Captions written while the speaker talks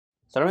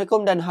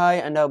Assalamualaikum dan hai,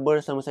 anda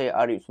bersama saya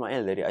Arib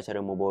Ismail dari acara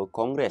membawa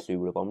Kongres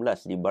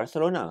 2018 di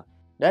Barcelona.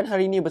 Dan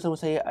hari ini bersama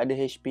saya ada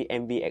HP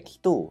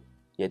MWX2,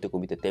 iaitu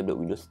komputer tablet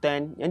Windows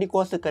 10 yang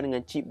dikuasakan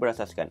dengan chip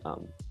berasaskan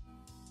ARM.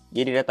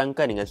 Ia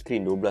didatangkan dengan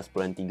skrin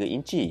 12.3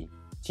 inci,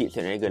 chip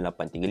Snapdragon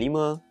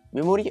 835,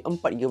 memori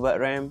 4GB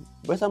RAM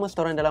bersama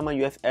storan dalaman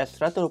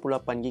UFS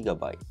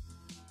 128GB.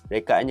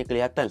 Rekaannya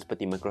kelihatan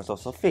seperti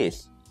Microsoft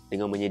Surface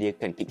dengan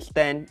menyediakan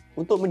kickstand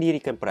untuk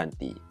mendirikan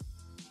peranti.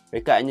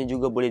 Rekaannya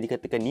juga boleh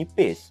dikatakan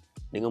nipis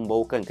dengan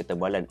membawakan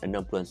ketebalan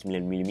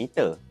 69mm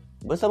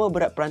bersama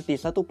berat peranti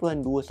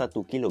 1.21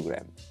 kg.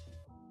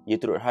 Ia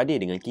turut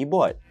hadir dengan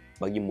keyboard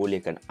bagi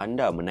membolehkan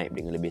anda menaip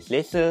dengan lebih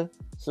selesa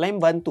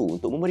selain bantu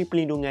untuk memberi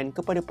perlindungan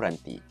kepada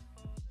peranti.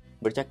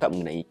 Bercakap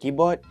mengenai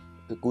keyboard,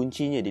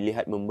 kekuncinya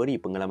dilihat memberi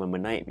pengalaman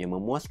menaip yang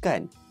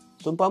memuaskan,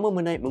 seumpama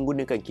menaip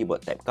menggunakan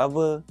keyboard type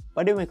cover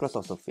pada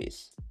Microsoft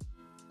Surface.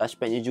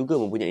 Touchpadnya juga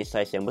mempunyai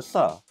saiz yang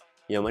besar,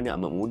 yang mana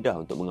amat mudah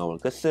untuk mengawal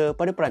cursor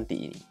pada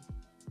peranti ini.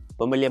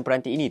 Pembelian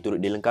peranti ini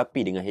turut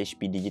dilengkapi dengan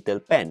HP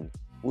Digital Pen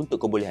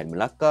untuk kebolehan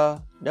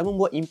melakar dan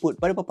membuat input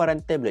pada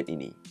paparan tablet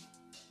ini.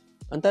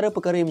 Antara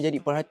perkara yang menjadi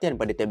perhatian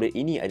pada tablet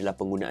ini adalah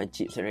penggunaan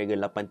chip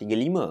Snapdragon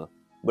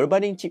 835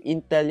 berbanding chip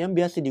Intel yang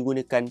biasa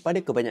digunakan pada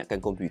kebanyakan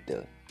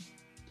komputer.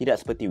 Tidak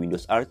seperti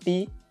Windows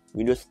RT,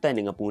 Windows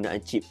 10 dengan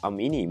penggunaan chip ARM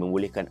ini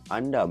membolehkan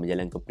anda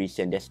menjalankan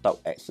perisian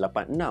desktop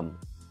X86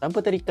 tanpa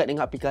terikat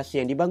dengan aplikasi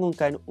yang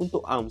dibangunkan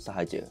untuk ARM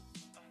sahaja.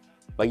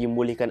 Bagi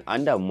membolehkan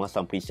anda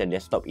memasang perisian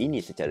desktop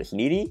ini secara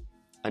sendiri,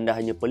 anda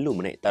hanya perlu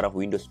menaik taraf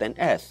Windows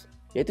 10S,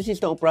 iaitu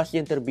sistem operasi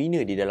yang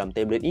terbina di dalam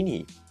tablet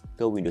ini,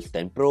 ke Windows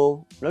 10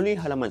 Pro melalui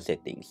halaman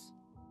settings.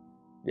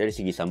 Dari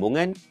segi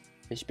sambungan,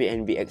 HP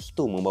MWX2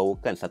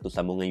 membawakan satu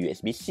sambungan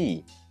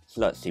USB-C,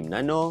 slot SIM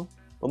nano,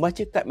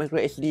 pembaca kad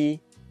microSD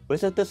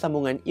berserta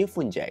sambungan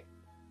earphone jack.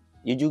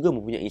 Ia juga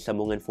mempunyai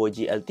sambungan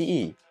 4G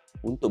LTE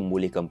untuk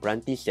membolehkan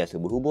peranti sentiasa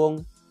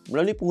berhubung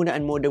melalui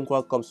penggunaan modem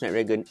Qualcomm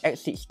Snapdragon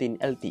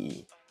X16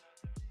 LTE.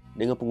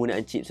 Dengan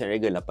penggunaan chip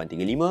Snapdragon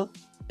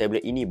 835,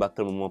 tablet ini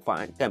bakal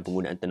memanfaatkan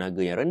penggunaan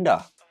tenaga yang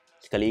rendah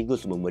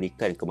sekaligus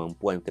memberikan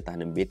kemampuan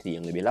ketahanan bateri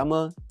yang lebih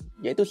lama,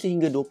 iaitu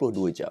sehingga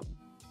 22 jam.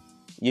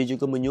 Ia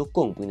juga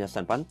menyokong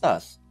pengecasan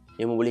pantas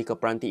yang membolehkan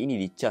peranti ini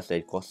dicas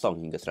dari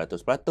kosong hingga 100%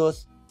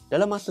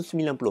 dalam masa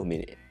 90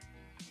 minit.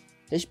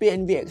 HP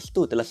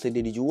MWX2 telah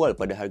sedia dijual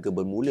pada harga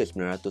bermula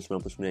 $999,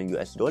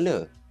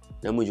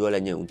 namun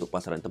jualannya untuk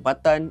pasaran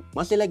tempatan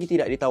masih lagi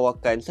tidak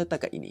ditawarkan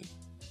setakat ini.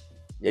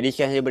 Jadi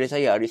sekian saja dari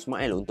saya Arib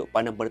Ismail untuk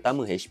pandang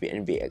pertama HP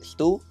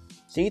MWX2.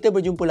 Sehingga kita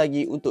berjumpa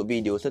lagi untuk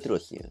video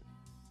seterusnya.